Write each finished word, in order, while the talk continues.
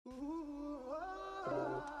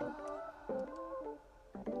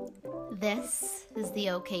This is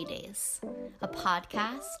the OK Days, a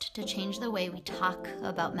podcast to change the way we talk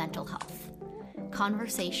about mental health.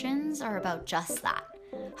 Conversations are about just that,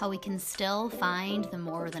 how we can still find the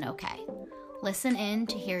more than okay. Listen in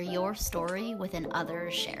to hear your story within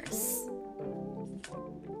others' shares.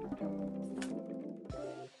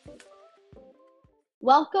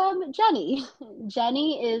 Welcome, Jennie.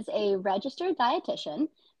 Jennie is a registered dietitian,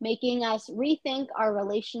 making us rethink our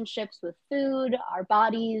relationships with food, our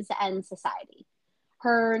bodies, and society.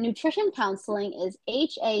 Her nutrition counseling is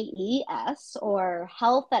HAES, or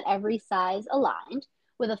Health at Every Size Aligned,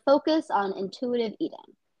 with a focus on intuitive eating.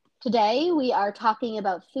 Today, we are talking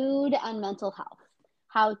about food and mental health,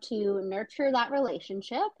 how to nurture that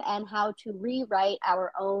relationship, and how to rewrite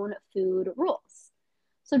our own food rules.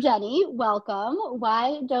 So Jennie, welcome.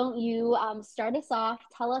 Why don't you start us off?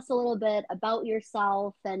 Tell us a little bit about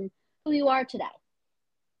yourself and who you are today.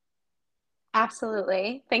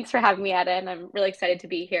 Absolutely. Thanks for having me, Eden. I'm really excited to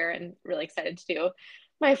be here and really excited to do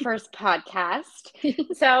my first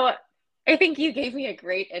podcast. So I think you gave me a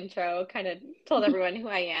great intro, kind of told everyone who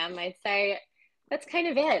I am. I'd say that's kind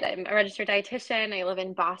of it. I'm a registered dietitian. I live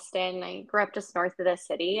in Boston. I grew up just north of the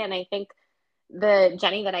city. And I think the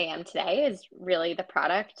Jennie that I am today is really the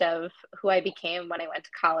product of who I became when I went to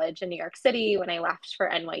college in New York City, when I left for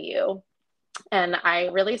NYU. And I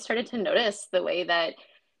really started to notice the way that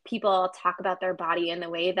people talk about their body and the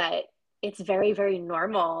way that it's very, very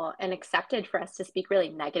normal and accepted for us to speak really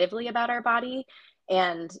negatively about our body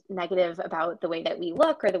and negative about the way that we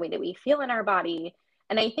look or the way that we feel in our body.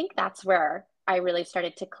 And I think that's where I really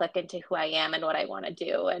started to click into who I am and what I want to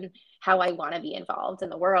do and how I want to be involved in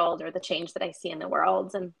the world or the change that I see in the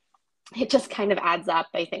world. And it just kind of adds up.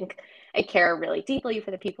 I think I care really deeply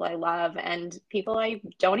for the people I love and people I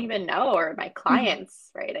don't even know or my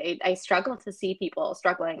clients, right? I struggle to see people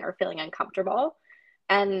struggling or feeling uncomfortable.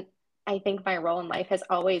 And I think my role in life has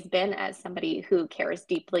always been as somebody who cares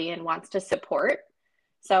deeply and wants to support.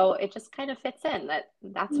 So it just kind of fits in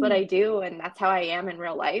that's what I do and that's how I am in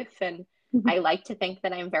real life. And I like to think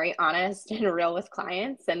that I'm very honest and real with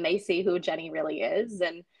clients and they see who Jennie really is.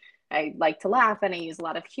 And I like to laugh and I use a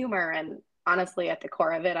lot of humor. And honestly, at the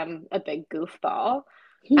core of it, I'm a big goofball.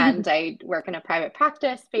 And I work in a private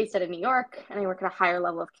practice based out of New York, and I work at a higher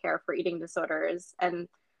level of care for eating disorders. And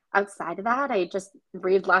outside of that, I just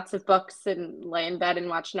read lots of books and lay in bed and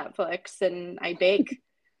watch Netflix and I bake.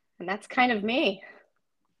 And that's kind of me.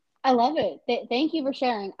 I love it. Thank you for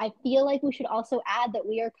sharing. I feel like we should also add that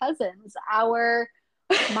we are cousins.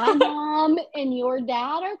 My mom and your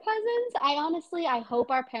dad are cousins. I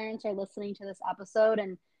hope our parents are listening to this episode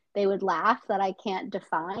and they would laugh that I can't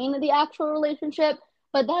define the actual relationship.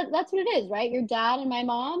 But that's what it is, right? Your dad and my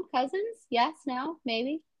mom, cousins? Yes, no,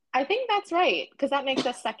 maybe? I think that's right, because that makes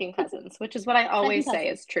us second cousins, which is what I always say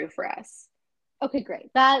is true for us. Okay,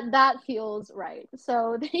 great. That feels right.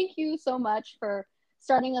 So thank you so much for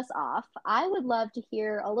starting us off. I would love to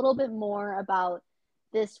hear a little bit more about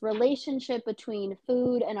this relationship between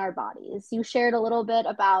food and our bodies. You shared a little bit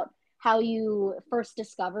about how you first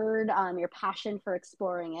discovered your passion for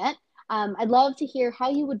exploring it. I'd love to hear how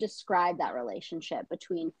you would describe that relationship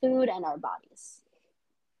between food and our bodies.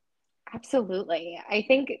 Absolutely. I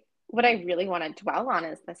think what I really want to dwell on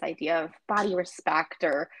is this idea of body respect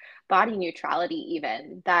or body neutrality,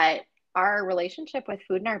 even that our relationship with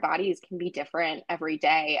food and our bodies can be different every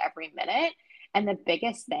day, every minute. And the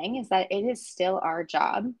biggest thing is that it is still our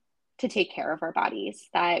job to take care of our bodies,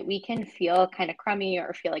 that we can feel kind of crummy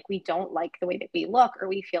or feel like we don't like the way that we look or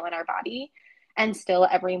we feel in our body. And still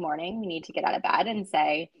every morning we need to get out of bed and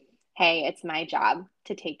say, hey, it's my job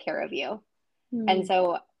to take care of you. And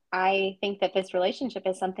so I think that this relationship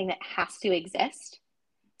is something that has to exist.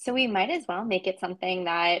 So we might as well make it something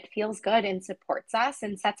that feels good and supports us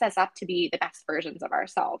and sets us up to be the best versions of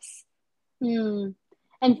ourselves. And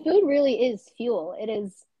food really is fuel. It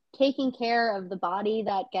is taking care of the body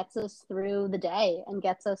that gets us through the day and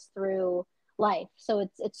gets us through life. So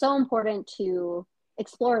it's so important to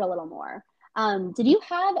explore it a little more. Did you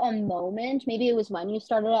have a moment, maybe it was when you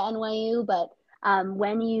started at NYU, but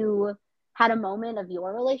when you had a moment of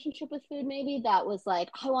your relationship with food, maybe that was like,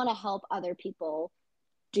 I want to help other people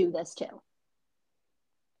do this too?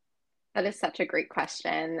 That is such a great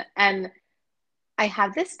question. And I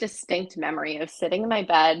have this distinct memory of sitting in my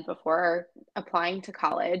bed before applying to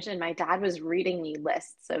college, and my dad was reading me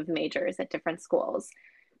lists of majors at different schools.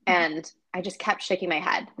 And I just kept shaking my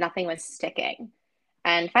head. Nothing was sticking.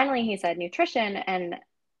 And finally, he said nutrition. And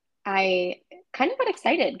I kind of got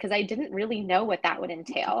excited because I didn't really know what that would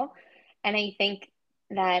entail. And I think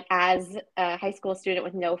that as a high school student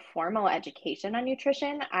with no formal education on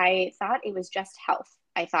nutrition, I thought it was just health.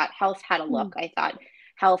 I thought health had a look. I thought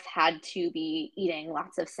health had to be eating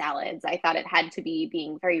lots of salads. I thought it had to be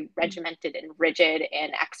being very regimented and rigid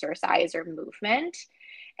in exercise or movement.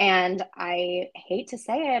 And I hate to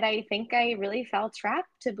say it, I think I really fell trapped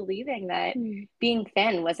to believing that being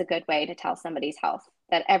thin was a good way to tell somebody's health,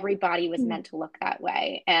 that every body was meant to look that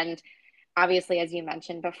way. And obviously, as you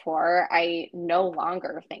mentioned before, I no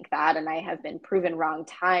longer think that, and I have been proven wrong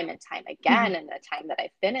time and time again in the time that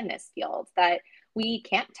I've been in this field, that we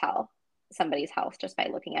can't tell somebody's health just by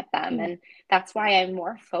looking at them. And that's why I'm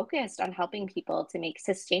more focused on helping people to make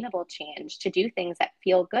sustainable change, to do things that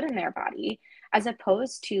feel good in their body, as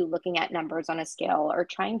opposed to looking at numbers on a scale or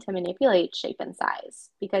trying to manipulate shape and size,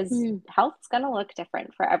 because health's going to look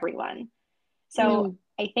different for everyone. So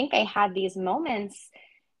I think I had these moments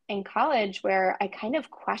in college where I kind of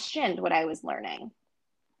questioned what I was learning,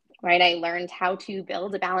 right? I learned how to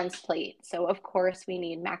build a balanced plate. So of course we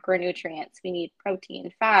need macronutrients, we need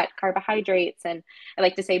protein, fat, carbohydrates, and I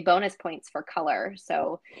like to say bonus points for color.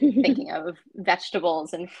 So thinking of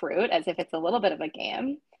vegetables and fruit as if it's a little bit of a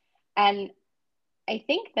game. And I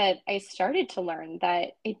think that I started to learn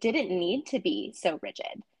that it didn't need to be so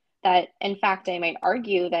rigid, that in fact, I might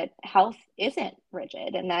argue that health isn't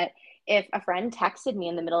rigid, and that if a friend texted me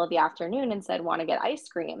in the middle of the afternoon and said, want to get ice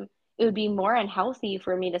cream, it would be more unhealthy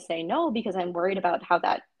for me to say no because I'm worried about how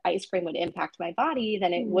that ice cream would impact my body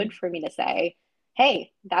than it would for me to say,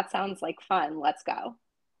 hey, that sounds like fun, let's go.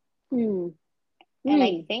 And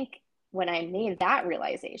I think when I made that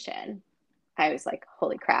realization, I was like,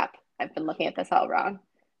 holy crap, I've been looking at this all wrong.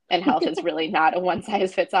 And health is really not a one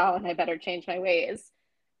size fits all, and I better change my ways.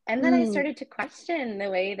 And then I started to question the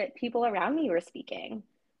way that people around me were speaking,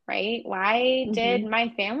 right? Why did my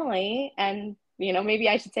family, and maybe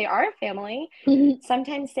I should say our family,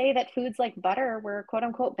 sometimes say that foods like butter were quote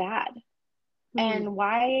unquote bad? And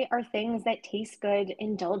why are things that taste good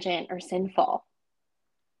indulgent or sinful?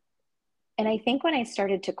 And I think when I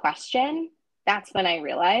started to question, that's when I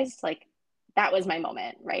realized, like, that was my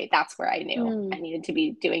moment, right? That's where I knew I needed to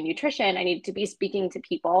be doing nutrition. I needed to be speaking to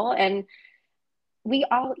people. And we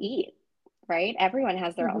all eat, right? Everyone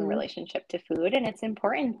has their own relationship to food. And it's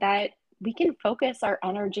important that we can focus our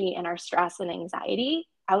energy and our stress and anxiety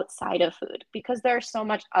outside of food, because there's so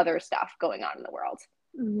much other stuff going on in the world.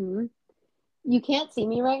 You can't see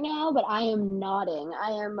me right now, but I am nodding.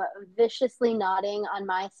 I am viciously nodding on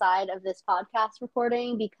my side of this podcast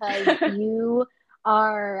recording, because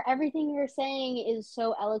everything you're saying is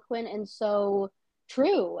so eloquent and so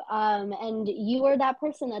true. And you are that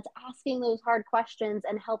person that's asking those hard questions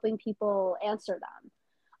and helping people answer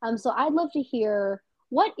them. So I'd love to hear,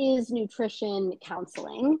 what is nutrition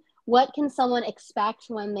counseling? What can someone expect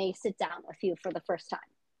when they sit down with you for the first time?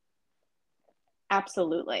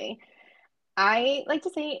 Absolutely. I like to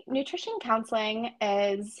say nutrition counseling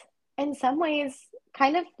is in some ways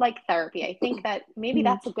kind of like therapy. I think that maybe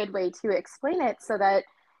that's a good way to explain it, so that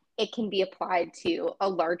it can be applied to a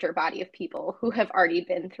larger body of people who have already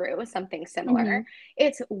been through something similar.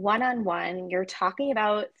 It's one-on-one. You're talking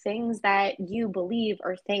about things that you believe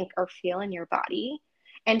or think or feel in your body.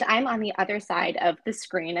 And I'm on the other side of the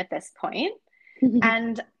screen at this point.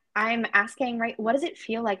 And I'm asking, right, what does it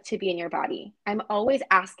feel like to be in your body? I'm always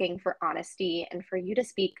asking for honesty and for you to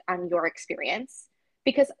speak on your experience,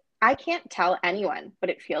 because I can't tell anyone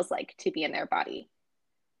what it feels like to be in their body.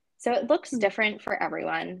 So it looks different for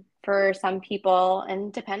everyone. For some people,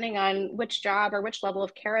 and depending on which job or which level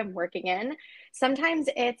of care I'm working in, sometimes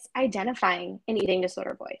it's identifying an eating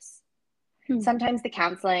disorder voice. Sometimes the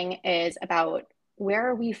counseling is about, where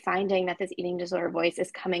are we finding that this eating disorder voice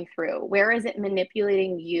is coming through? Where is it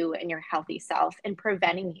manipulating you and your healthy self and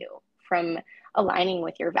preventing you from aligning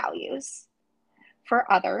with your values?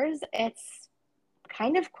 For others, it's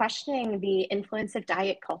kind of questioning the influence of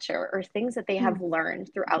diet culture or things that they have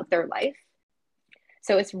learned throughout their life.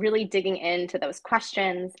 So it's really digging into those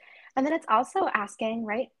questions. And then it's also asking,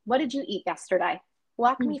 right, what did you eat yesterday?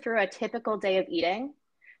 Walk me through a typical day of eating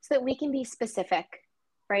so that we can be specific,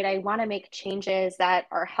 right? I want to make changes that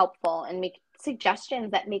are helpful and make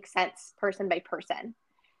suggestions that make sense person by person.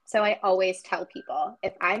 So I always tell people,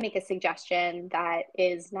 if I make a suggestion that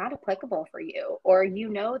is not applicable for you, or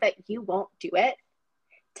that you won't do it,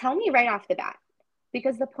 tell me right off the bat.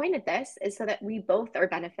 Because the point of this is so that we both are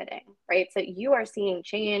benefiting, right? So you are seeing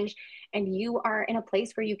change and you are in a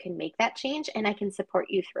place where you can make that change, and I can support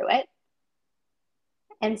you through it.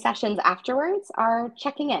 And sessions afterwards are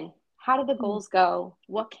checking in. How did the goals go?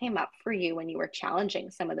 What came up for you when you were challenging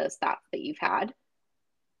some of those thoughts that you've had?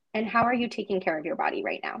 And how are you taking care of your body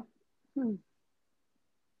right now?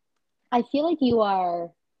 I feel like you are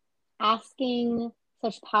asking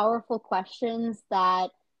such powerful questions that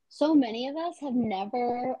so many of us have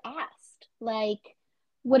never asked. Like,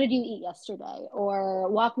 what did you eat yesterday? Or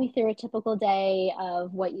walk me through a typical day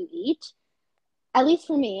of what you eat. At least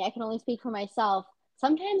for me, I can only speak for myself.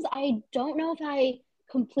 Sometimes I don't know if I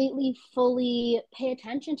completely, fully pay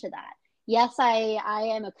attention to that. Yes, I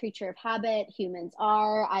am a creature of habit. Humans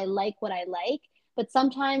are. I like what I like. But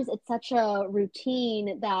sometimes it's such a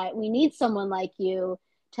routine that we need someone like you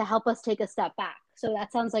to help us take a step back. So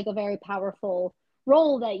that sounds like a very powerful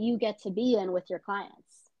role that you get to be in with your clients.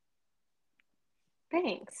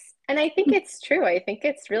 Thanks. And I think it's true. I think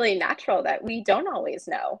it's really natural that we don't always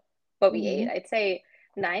know what we ate. Mm-hmm. I'd say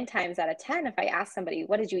 9 times out of 10, if I ask somebody,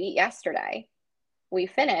 what did you eat yesterday? We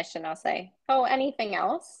finish and I'll say, oh, anything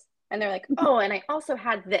else? And they're like, oh, and I also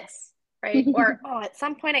had this, right? Or, oh, at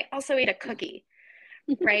some point I also ate a cookie,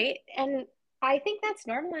 right? And I think that's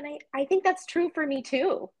normal. And I think that's true for me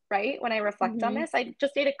too, right? When I reflect on Mm-hmm. this, I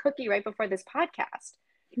just ate a cookie right before this podcast,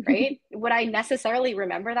 right? Would I necessarily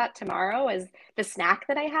remember that tomorrow as the snack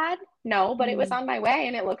that I had? No, but it was on my way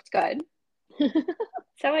and it looked good.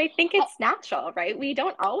 So I think it's natural, right? We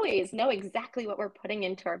don't always know exactly what we're putting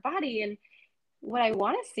into our body. And what I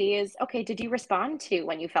want to see is, okay, did you respond to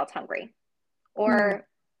when you felt hungry? Or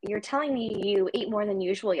you're telling me you ate more than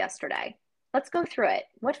usual yesterday. Let's go through it.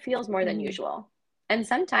 What feels more than usual? And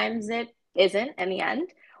sometimes it isn't in the end,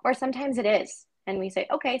 or sometimes it is. And we say,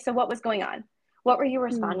 okay, so what was going on? What were you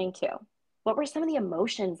responding to? What were some of the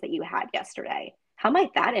emotions that you had yesterday? How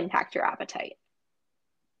might that impact your appetite?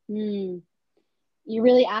 You're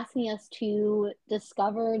really asking us to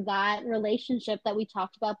discover that relationship that we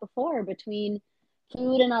talked about before between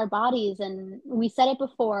food and our bodies. And we said it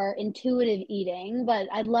before, intuitive eating, but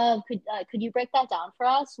I'd love, could you break that down for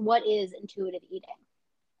us? What is intuitive eating?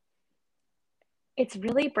 It's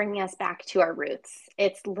really bringing us back to our roots.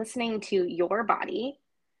 It's listening to your body,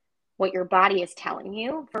 what your body is telling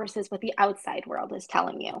you versus what the outside world is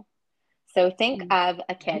telling you. So think of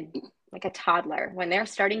a kid, like a toddler, when they're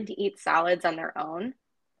starting to eat solids on their own,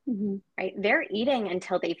 right? They're eating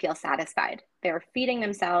until they feel satisfied. They're feeding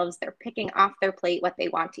themselves, they're picking off their plate what they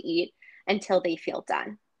want to eat until they feel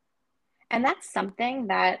done. And that's something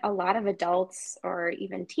that a lot of adults or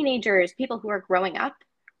even teenagers, people who are growing up,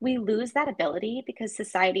 we lose that ability because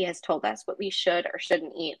society has told us what we should or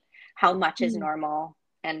shouldn't eat, how much is normal.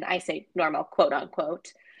 And I say normal, quote unquote,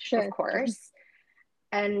 of Sure. course.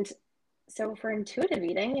 And so for intuitive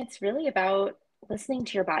eating, it's really about listening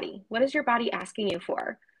to your body. What is your body asking you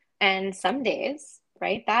for? And some days,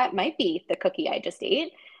 right, that might be the cookie I just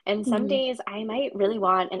ate. And some days I might really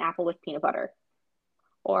want an apple with peanut butter.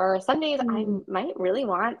 Or some days I might really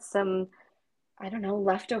want some, I don't know,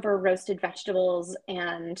 leftover roasted vegetables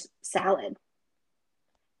and salad.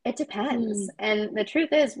 It depends. And the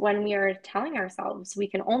truth is, when we are telling ourselves we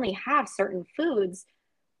can only have certain foods,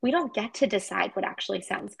 we don't get to decide what actually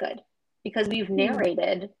sounds good because we've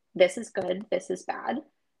narrated this is good, this is bad,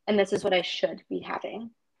 and this is what I should be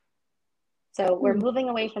having. So we're moving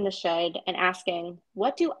away from the should and asking,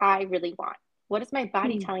 what do I really want? What is my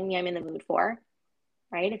body telling me I'm in the mood for?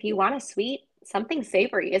 Right? If you want a sweet, something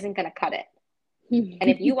savory isn't going to cut it. And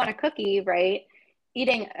if you want a cookie, right,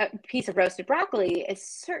 eating a piece of roasted broccoli is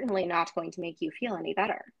certainly not going to make you feel any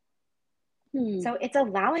better. So it's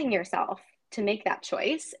allowing yourself to make that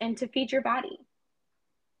choice and to feed your body.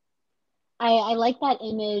 I like that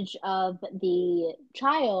image of the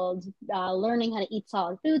child learning how to eat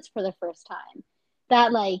solid foods for the first time.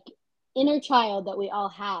 That like inner child that we all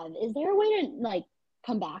have. Is there a way to like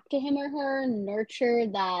come back to him or her, nurture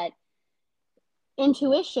that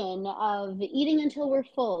intuition of eating until we're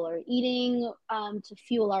full or eating to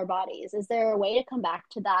fuel our bodies? Is there a way to come back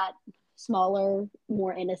to that smaller,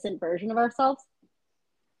 more innocent version of ourselves?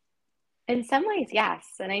 In some ways, yes.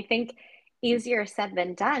 And I think easier said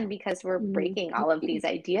than done because we're breaking all of these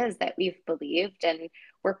ideas that we've believed and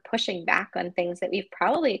we're pushing back on things that we've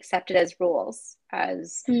probably accepted as rules,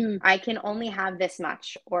 as I can only have this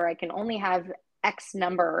much, or I can only have X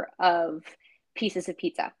number of pieces of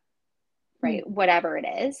pizza, right? Whatever it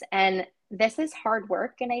is. And this is hard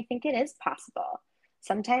work. And I think it is possible.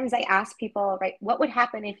 Sometimes I ask people, right, what would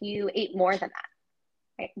happen if you ate more than that?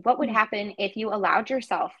 Right? What would happen if you allowed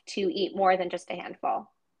yourself to eat more than just a handful?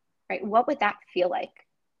 Right? What would that feel like?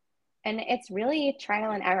 And it's really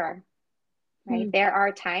trial and error, right? There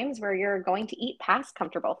are times where you're going to eat past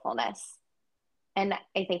comfortable fullness. And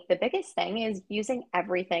I think the biggest thing is using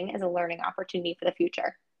everything as a learning opportunity for the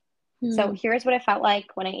future. So here's what it felt like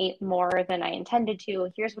when I ate more than I intended to.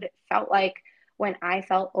 Here's what it felt like when I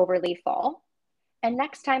felt overly full. And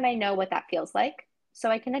next time I know what that feels like so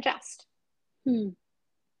I can adjust.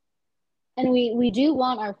 And we do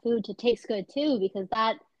want our food to taste good too, because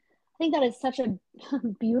that I think that is such a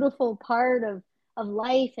beautiful part of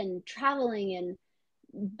life and traveling and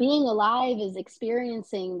being alive is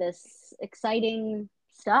experiencing this exciting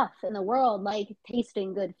stuff in the world, like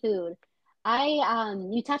tasting good food.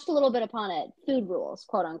 You touched a little bit upon it, food rules,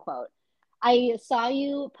 quote unquote. I saw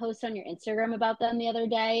you post on your Instagram about them the other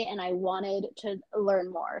day, and I wanted to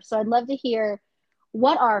learn more. So I'd love to hear,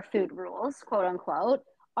 what are food rules, quote unquote?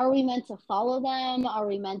 Are we meant to follow them? Are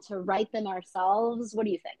we meant to write them ourselves? What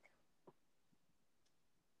do you think?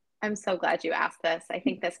 I'm so glad you asked this. I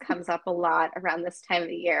think this comes up a lot around this time of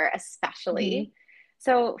the year, Mm-hmm. especially.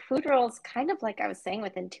 So, food rules, kind of like I was saying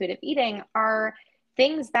with intuitive eating, are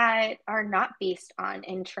things that are not based on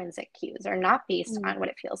intrinsic cues, or not based on what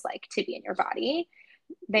it feels like to be in your body.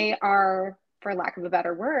 They are, for lack of a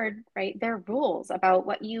better word, right? They're rules about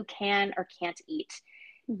what you can or can't eat.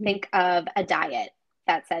 Mm-hmm. Think of a diet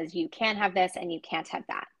that says you can have this and you can't have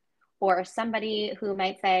that. Or somebody who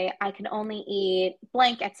might say, I can only eat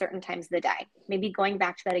blank at certain times of the day. Maybe going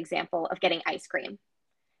back to that example of getting ice cream.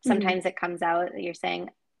 Mm-hmm. Sometimes it comes out that you're saying,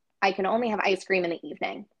 I can only have ice cream in the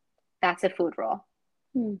evening. That's a food rule,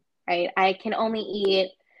 Mm-hmm. right? I can only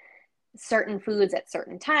eat certain foods at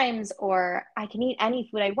certain times, or I can eat any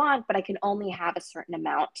food I want, but I can only have a certain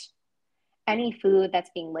amount. Any food that's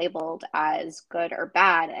being labeled as good or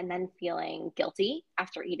bad and then feeling guilty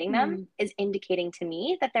after eating them is indicating to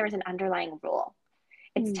me that there is an underlying rule.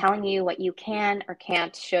 It's Mm-hmm. telling you what you can or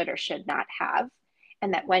can't, should or should not have.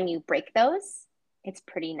 And that when you break those, it's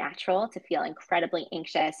pretty natural to feel incredibly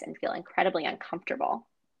anxious and feel incredibly uncomfortable.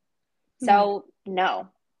 So, no,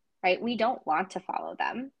 right? We don't want to follow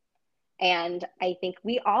them. And I think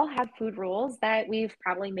we all have food rules that we've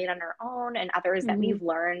probably made on our own, and others that Mm-hmm. we've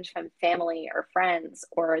learned from family or friends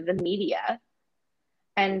or the media.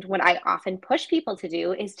 And what I often push people to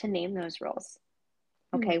do is to name those rules.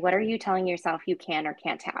 Okay, what are you telling yourself you can or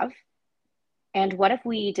can't have? And what if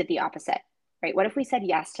we did the opposite, right? What if we said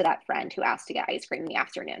yes to that friend who asked to get ice cream in the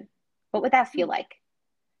afternoon? What would that feel like?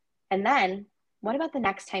 And then what about the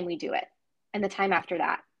next time we do it and the time after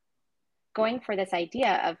that? Going for this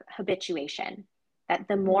idea of habituation, that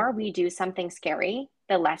the more we do something scary,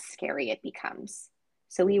 the less scary it becomes.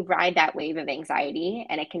 So we ride that wave of anxiety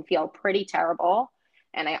and it can feel pretty terrible.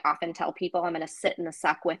 And I often tell people I'm going to sit in the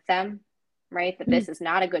suck with them, right? That this is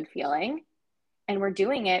not a good feeling. And we're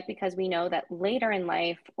doing it because we know that later in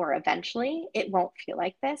life or eventually it won't feel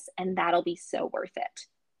like this, and that'll be so worth it.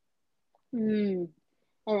 Mm.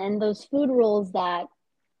 And those food rules that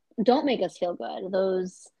don't make us feel good,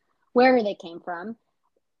 those wherever they came from,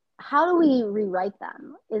 how do we rewrite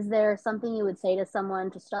them? Is there something you would say to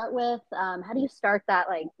someone to start with? How do you start that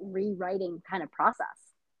like rewriting kind of process?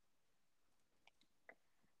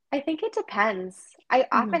 I think it depends. I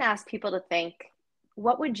Mm-hmm. often ask people to think,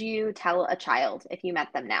 what would you tell a child if you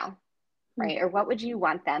met them now, right? Or what would you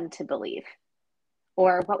want them to believe?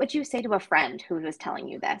 Or what would you say to a friend who was telling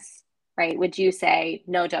you this, right? Would you say,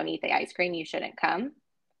 no, don't eat the ice cream, you shouldn't come?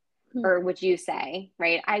 Mm-hmm. Or would you say,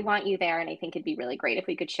 right, I want you there and I think it'd be really great if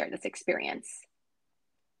we could share this experience?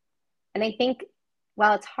 And I think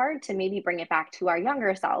while it's hard to maybe bring it back to our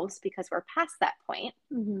younger selves because we're past that point,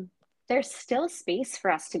 Mm-hmm. there's still space for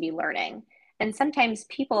us to be learning. And sometimes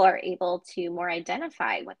people are able to more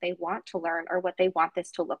identify what they want to learn or what they want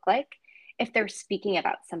this to look like if they're speaking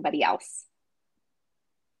about somebody else.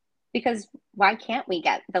 Because why can't we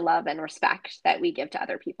get the love and respect that we give to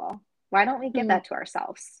other people? Why don't we give that to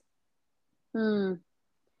ourselves? Mm-hmm.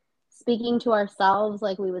 Speaking to ourselves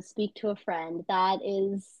like we would speak to a friend, that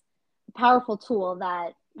is a powerful tool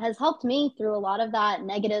that has helped me through a lot of that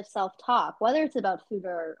negative self-talk, whether it's about food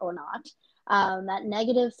or not. That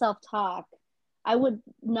negative self-talk, I would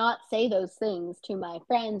not say those things to my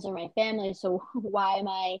friends or my family, so why am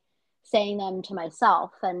I saying them to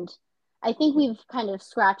myself? And I think we've kind of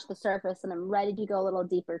scratched the surface, and I'm ready to go a little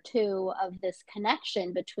deeper too, of this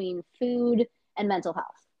connection between food and mental health.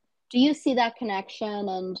 Do you see that connection,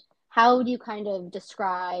 and how would you kind of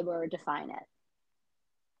describe or define it?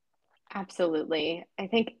 Absolutely. I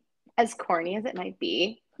think, as corny as it might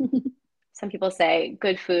be, some people say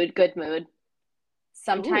good food, good mood.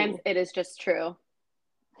 Sometimes Ooh. it is just true,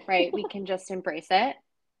 right? We can just embrace it.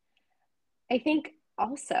 I think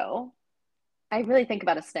also, I really think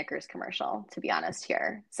about a Snickers commercial, to be honest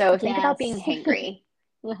here. So think about being Yes. hangry,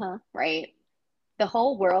 Uh-huh. right? The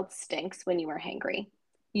whole world stinks when you are hangry.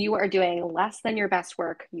 You are doing less than your best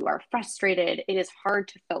work. You are frustrated. It is hard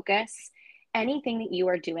to focus. Anything that you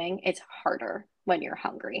are doing is harder when you're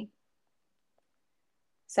hungry.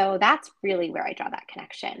 So that's really where I draw that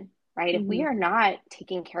connection, right? If we Mm-hmm. are not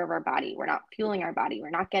taking care of our body, we're not fueling our body, we're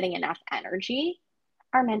not getting enough energy,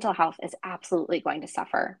 our mental health is absolutely going to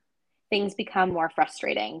suffer. Things become more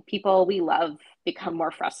frustrating. People we love become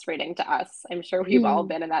more frustrating to us. I'm sure we've all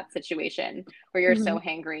been in that situation where you're Mm-hmm. so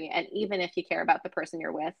hangry. And even if you care about the person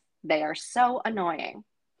you're with, they are so annoying,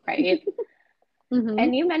 right? Mm-hmm.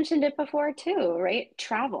 And you mentioned it before too, right?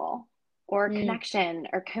 Travel or Mm. connection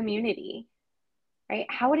or community, right?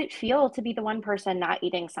 How would it feel to be the one person not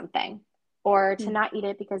eating something or to Mm. not eat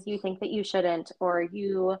it because you think that you shouldn't, or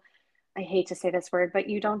you, I hate to say this word, but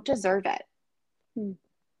you don't deserve it, Mm.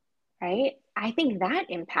 right? I think that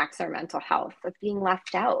impacts our mental health of being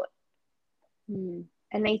left out. Mm.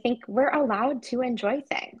 And I think we're allowed to enjoy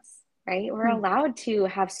things, right? We're Mm. allowed to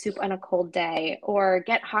have soup on a cold day or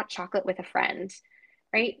get hot chocolate with a friend,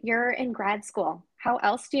 right? You're in grad school. How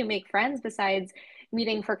else do you make friends besides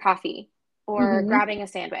meeting for coffee or Mm-hmm. grabbing a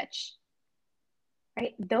sandwich,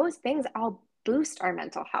 right? Those things all boost our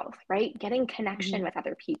mental health, right? Getting connection Mm-hmm. with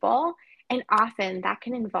other people. And often that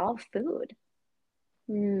can involve food.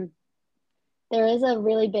 Mm. There is a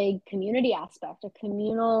really big community aspect, a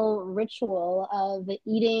communal ritual of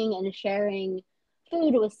eating and sharing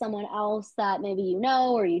food with someone else that maybe you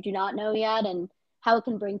know or you do not know yet, and how it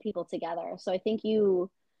can bring people together. So I think you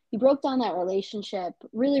broke down that relationship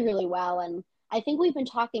really, really well. And I think we've been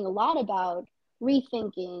talking a lot about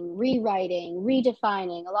rethinking, rewriting,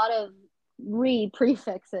 redefining, a lot of re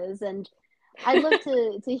prefixes. And I'd love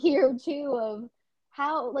to hear too of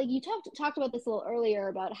how, like, you talked about this a little earlier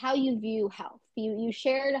about how you view health. You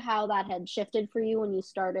shared how that had shifted for you when you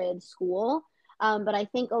started school. But I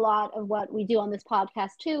think a lot of what we do on this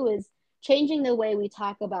podcast too is changing the way we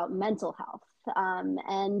talk about mental health.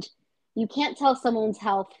 And you can't tell someone's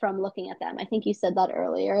health from looking at them. I think you said that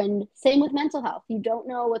earlier. And same with mental health. You don't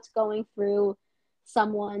know what's going through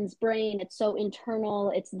someone's brain. It's so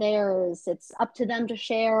internal, it's theirs. It's up to them to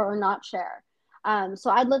share or not share. So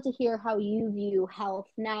I'd love to hear how you view health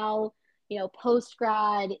now, post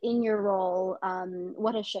grad in your role.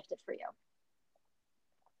 What has shifted for you?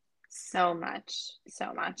 So much,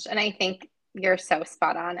 so much. And I think you're so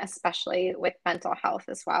spot on, especially with mental health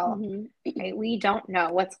as well. Mm-hmm. Right? We don't know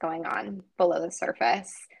what's going on below the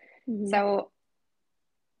surface. Mm-hmm. So,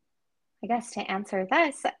 I guess to answer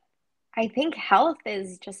this, I think health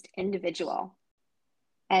is just individual.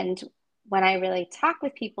 And when I really talk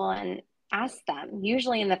with people and ask them,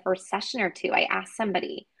 usually in the first session or two, I ask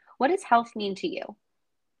somebody, what does health mean to you?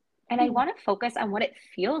 And I want to focus on what it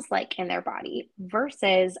feels like in their body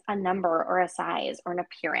versus a number or a size or an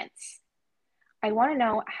appearance. I want to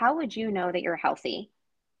know, how would you know that you're healthy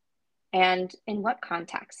and in what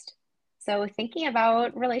context? So, thinking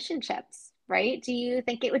about relationships, right? Do you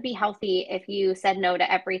think it would be healthy if you said no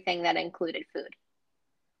to everything that included food?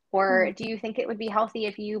 Or do you think it would be healthy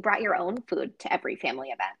if you brought your own food to every family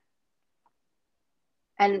event?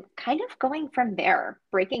 And kind of going from there,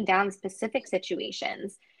 breaking down specific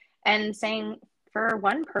situations and saying, for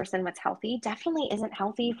one person, what's healthy definitely isn't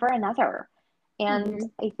healthy for another. And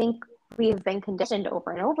Mm-hmm. I think we've been conditioned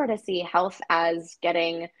over and over to see health as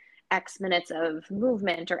getting X minutes of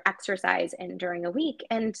movement or exercise in during a week.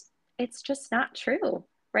 And it's just not true,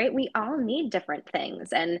 right? We all need different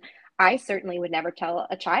things. And I certainly would never tell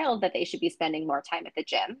a child that they should be spending more time at the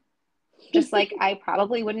gym, just like I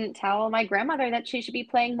probably wouldn't tell my grandmother that she should be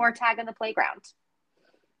playing more tag on the playground,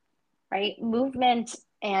 right? Movement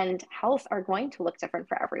and health are going to look different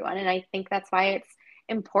for everyone. And I think that's why it's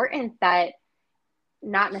important that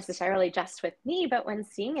not necessarily just with me, but when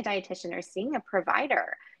seeing a dietitian or seeing a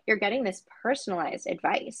provider, you're getting this personalized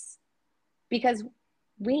advice, because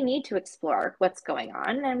we need to explore what's going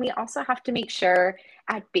on. And we also have to make sure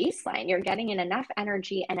at baseline you're getting in enough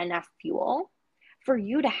energy and enough fuel for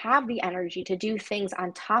you to have the energy to do things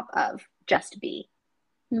on top of just be,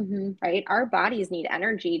 Mm-hmm. right? Our bodies need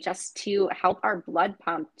energy just to help our blood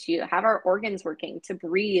pump, to have our organs working, to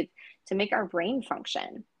breathe, to make our brain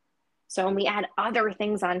function. So when we add other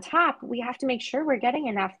things on top, we have to make sure we're getting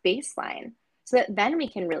enough baseline so that then we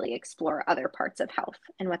can really explore other parts of health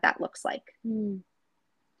and what that looks like. Mm.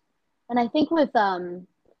 And I think with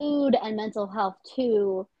food and mental health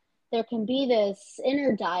too, there can be this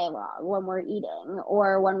inner dialogue when we're eating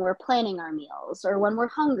or when we're planning our meals or when we're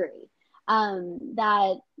hungry.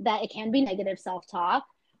 That it can be negative self-talk.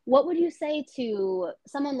 What would you say to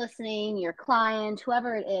someone listening, your client,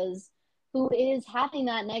 whoever it is, who is having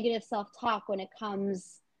that negative self-talk when it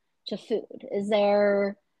comes to food? Is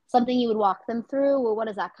there something you would walk them through? Or what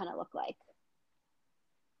does that kind of look like?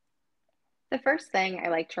 The first thing I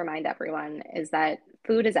like to remind everyone is that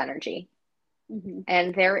food is energy, Mm-hmm.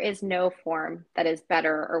 and there is no form that is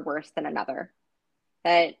better or worse than another.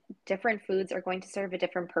 that different foods are going to serve a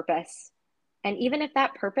different purpose. And even if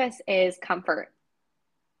that purpose is comfort,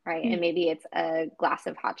 right? And maybe it's a glass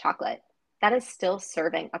of hot chocolate, that is still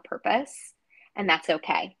serving a purpose, and that's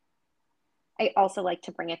okay. I also like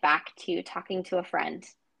to bring it back to talking to a friend.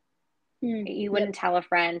 You wouldn't tell a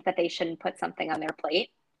friend that they shouldn't put something on their plate,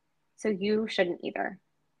 so you shouldn't either.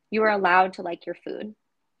 You are allowed to like your food.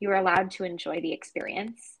 You are allowed to enjoy the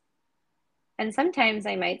experience. And sometimes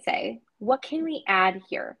I might say, what can we add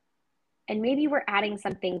here? And maybe we're adding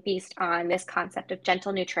something based on this concept of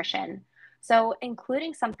gentle nutrition. So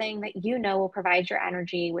including something that you know will provide your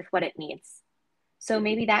energy with what it needs. So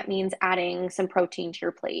maybe that means adding some protein to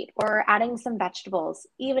your plate or adding some vegetables,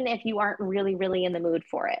 even if you aren't really, really in the mood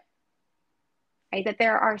for it. Right? That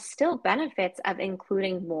there are still benefits of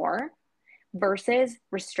including more versus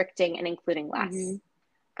restricting and including less.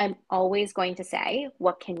 I'm always going to say,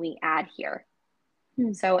 what can we add here?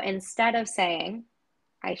 So instead of saying,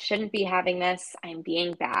 I shouldn't be having this, I'm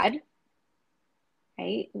being bad,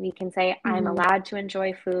 right? We can say, I'm allowed to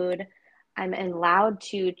enjoy food. I'm allowed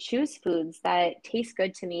to choose foods that taste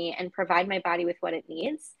good to me and provide my body with what it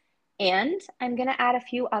needs. And I'm going to add a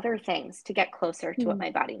few other things to get closer to what my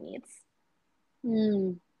body needs.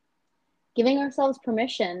 Giving ourselves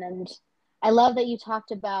permission. And I love that you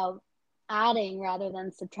talked about adding rather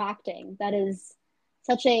than subtracting. That is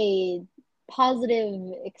such a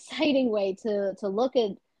positive, exciting way to look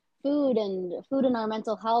at food and food in our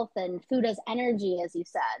mental health and food as energy, as you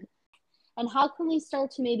said. And how can we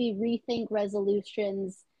start to maybe rethink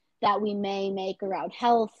resolutions that we may make around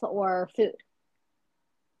health or food?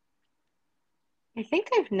 I think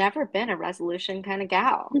I've never been a resolution kind of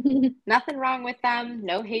gal. Nothing wrong with them.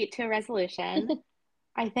 No hate to a resolution.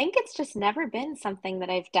 I think it's just never been something that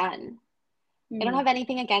I've done. I don't have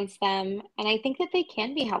anything against them. And I think that they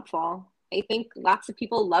can be helpful. I think lots of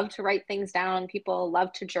people love to write things down. People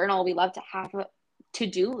love to journal. We love to have a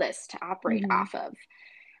to-do list to operate off of.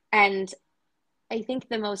 And I think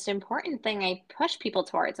the most important thing I push people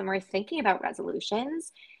towards when we're thinking about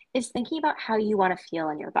resolutions is thinking about how you want to feel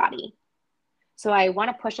in your body. So I want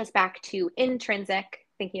to push us back to intrinsic,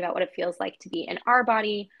 thinking about what it feels like to be in our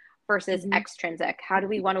body versus extrinsic. How do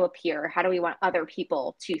we want to appear? How do we want other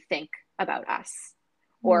people to think about us?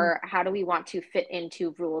 Or how do we want to fit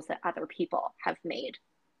into rules that other people have made?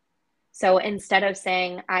 So instead of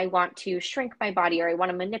saying, I want to shrink my body or I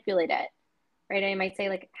want to manipulate it, right? I might say,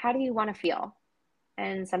 like, how do you want to feel?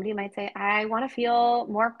 And somebody might say, I want to feel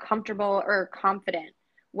more comfortable or confident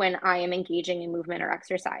when I am engaging in movement or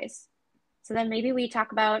exercise. So then maybe we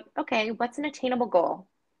talk about, okay, what's an attainable goal?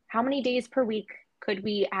 How many days per week could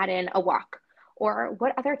we add in a walk? Or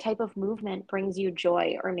what other type of movement brings you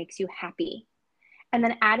joy or makes you happy? And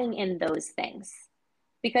then adding in those things,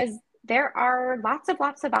 because there are lots of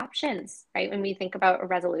options, right? When we think about a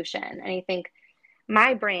resolution. And I think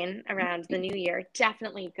my brain around the new year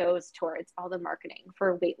definitely goes towards all the marketing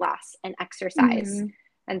for weight loss and exercise.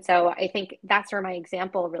 And so I think that's where my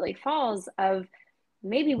example really falls of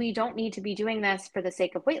maybe we don't need to be doing this for the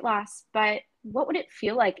sake of weight loss, but what would it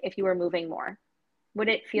feel like if you were moving more? Would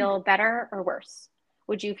it feel better or worse?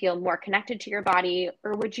 Would you feel more connected to your body,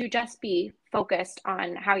 or would you just be focused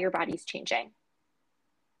on how your body's changing?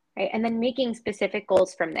 Right? And then making specific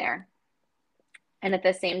goals from there. And at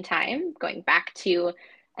the same time, going back to,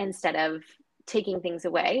 instead of taking things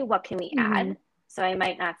away, what can we add? So I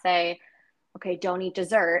might not say, okay, don't eat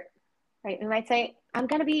dessert, right? We might say, I'm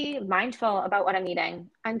going to be mindful about what I'm eating.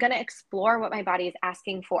 I'm going to explore what my body is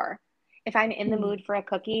asking for. If I'm in the mood for a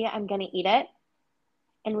cookie, I'm going to eat it.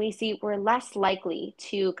 And we see we're less likely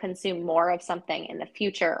to consume more of something in the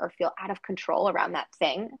future or feel out of control around that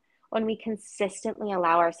thing when we consistently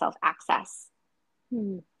allow ourselves access.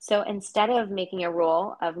 So instead of making a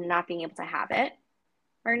rule of not being able to have it,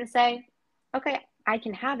 we're going to say, okay, I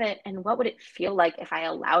can have it. And what would it feel like if I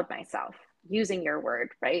allowed myself, using your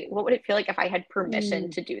word, right? What would it feel like if I had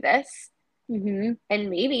permission to do this? And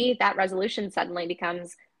maybe that resolution suddenly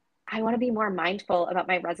becomes, I want to be more mindful about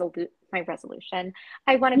my resolution.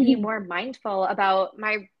 I want to be more mindful about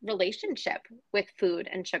my relationship with food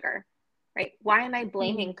and sugar, right? Why am I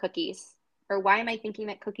blaming cookies? Or why am I thinking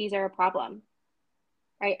that cookies are a problem?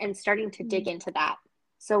 Right? And starting to dig into that.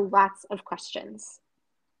 So lots of questions.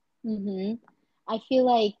 I feel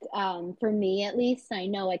like for me, at least, I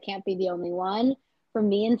know I can't be the only one. For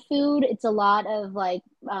me in food, it's a lot of like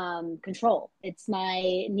control. It's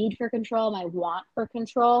my need for control, my want for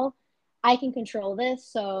control. I can control this.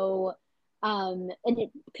 So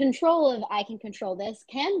control of I can control this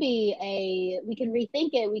can be we can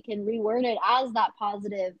rethink it, we can reword it as that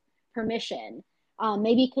positive permission.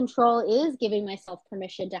 Maybe control is giving myself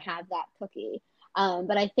permission to have that cookie.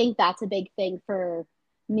 But I think that's a big thing for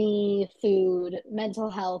me: food, mental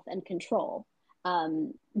health, and control.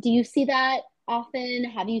 Do you see that often?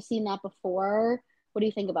 Have you seen that before? What do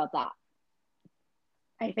you think about that?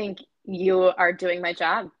 I think you are doing my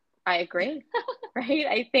job. I agree. Right?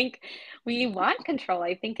 I think we want control.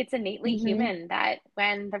 I think it's innately Mm-hmm. human that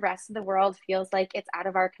when the rest of the world feels like it's out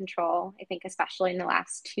of our control, I think especially in the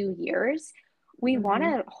last 2 years, we want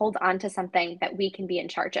Mm-hmm. to hold on to something that we can be in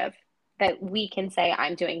charge of, that we can say,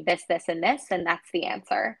 I'm doing this, this, and this, and that's the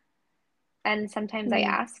answer. And sometimes I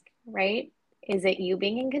ask, right? Is it you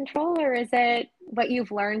being in control, or is it what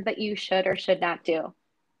you've learned that you should or should not do?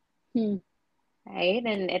 Mm-hmm. Right?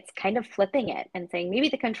 And it's kind of flipping it and saying maybe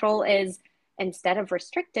the control is, instead of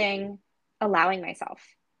restricting, allowing myself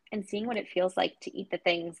and seeing what it feels like to eat the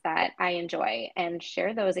things that I enjoy and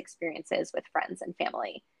share those experiences with friends and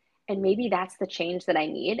family. And maybe that's the change that I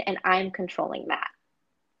need, and I'm controlling that.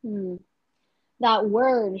 Hmm. That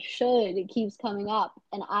word should keeps coming up.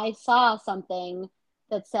 And I saw something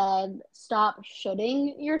that said, stop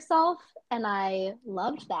shoulding yourself. And I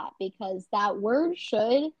loved that because that word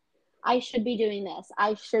should, I should be doing this.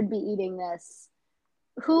 I should be eating this.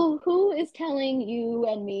 Who is telling you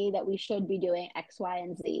and me that we should be doing X, Y,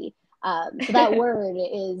 and Z? So that word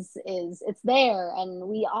is it's there, and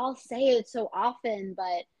we all say it so often,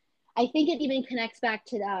 but I think it even connects back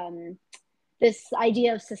to this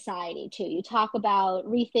idea of society too. You talk about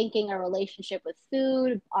rethinking our relationship with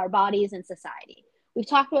food, our bodies, and society. We've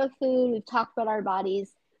talked about food, we've talked about our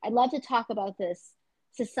bodies. I'd love to talk about this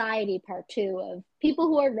society part too, of people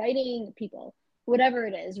who are writing, people, whatever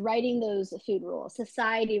it is, writing those food rules,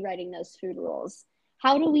 society writing those food rules.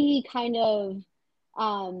 How do we kind of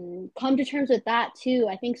come to terms with that too?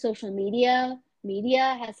 I think social media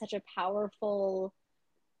has such a powerful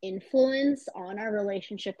influence on our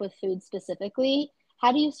relationship with food specifically.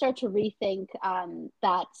 How do you start to rethink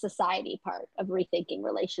that society part of rethinking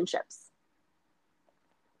relationships?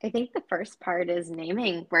 I think the first part is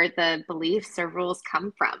naming where the beliefs or rules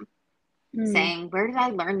come from, Mm. saying, where did I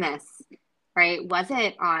learn this? Right? Was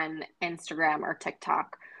it on Instagram or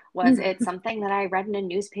TikTok? Was it something that I read in a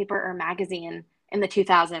newspaper or magazine in the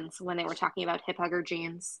 2000s when they were talking about hip hugger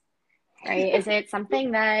jeans? Right? Is it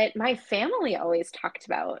something that my family always talked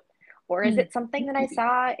about? Or is it something that I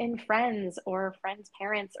saw in friends or friends'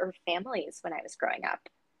 parents or families when I was growing up?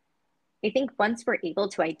 I think once we're able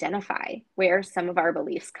to identify where some of our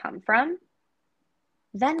beliefs come from,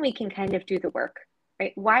 then we can kind of do the work,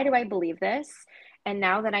 right? Why do I believe this? And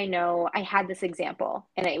now that I know I had this example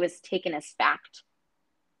and it was taken as fact,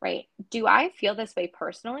 right? Do I feel this way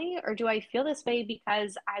personally, or do I feel this way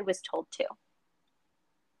because I was told to?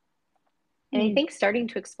 And I Mm. think starting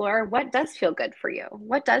to explore what does feel good for you,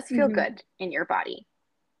 what does feel Mm-hmm. good in your body,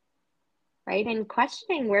 right? And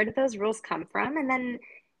questioning where did those rules come from, and then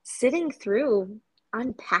sitting through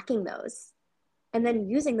unpacking those and then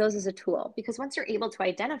using those as a tool. Because once you're able to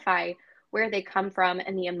identify where they come from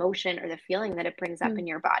and the emotion or the feeling that it brings up Mm. in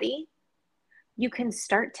your body, you can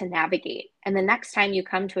start to navigate. And the next time you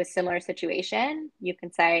come to a similar situation, you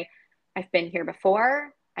can say, I've been here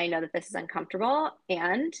before. I know that this is uncomfortable,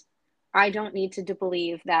 and I don't need to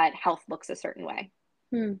believe that health looks a certain way,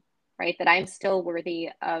 Mm. right? That I'm still worthy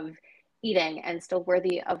of eating and still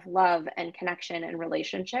worthy of love and connection and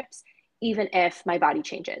relationships, even if my body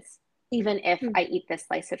changes, even if Mm. I eat this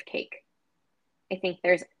slice of cake. I think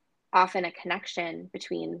there's often a connection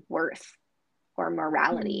between worth or Mm.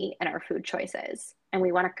 morality in our food choices. And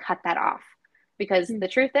we want to cut that off because Mm. the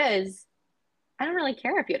truth is, I don't really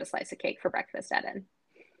care if you had a slice of cake for breakfast, Eden,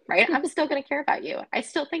 right? I'm still going to care about you. I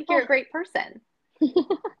still think you're a Oh. great person.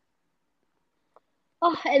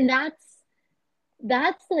 Oh, and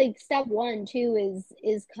that's like step one too,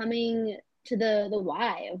 is coming to the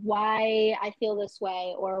why of why I feel this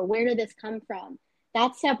way, or where did this come from.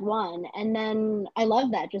 That's step one. And then I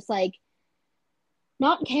love that, just like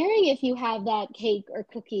not caring if you have that cake or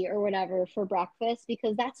cookie or whatever for breakfast,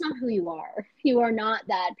 because that's not who you are. You are not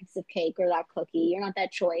that piece of cake or that cookie. You're not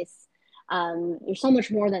that choice. You're so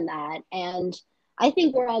much more than that. And I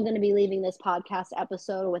think we're all going to be leaving this podcast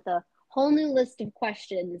episode with a whole new list of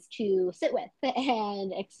questions to sit with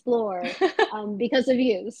and explore because of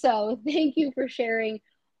you. So thank you for sharing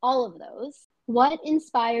all of those. What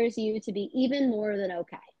inspires you to be even more than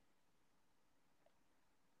okay?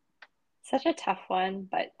 Such a tough one,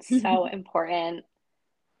 but so important.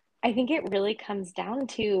 I think it really comes down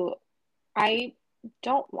to, I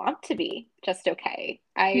don't want to be just okay.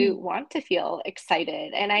 I want to feel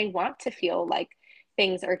excited, and I want to feel like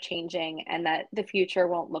things are changing and that the future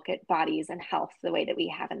won't look at bodies and health the way that we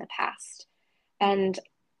have in the past. And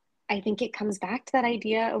I think it comes back to that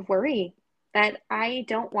idea of worry. that I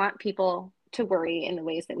don't want people to worry in the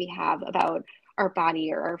ways that we have about our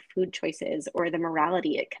body or our food choices or the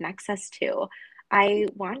morality it connects us to. I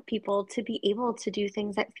want people to be able to do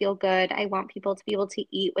things that feel good. I want people to be able to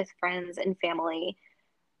eat with friends and family.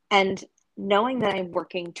 And knowing that I'm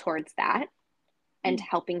working towards that and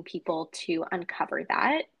helping people to uncover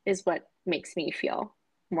that is what makes me feel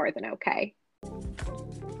more than okay.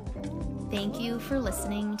 Thank you for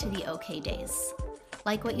listening to the OK Days.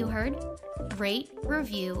 Like what you heard? Rate,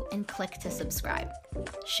 review, and click to subscribe.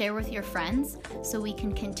 Share with your friends so we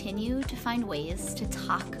can continue to find ways to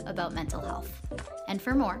talk about mental health. And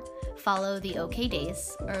for more, follow the OK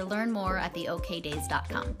Days or learn more at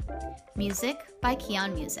theokdays.com. Music by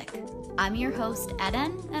Keon Music. I'm your host,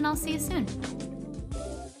 Eden, and I'll see you soon.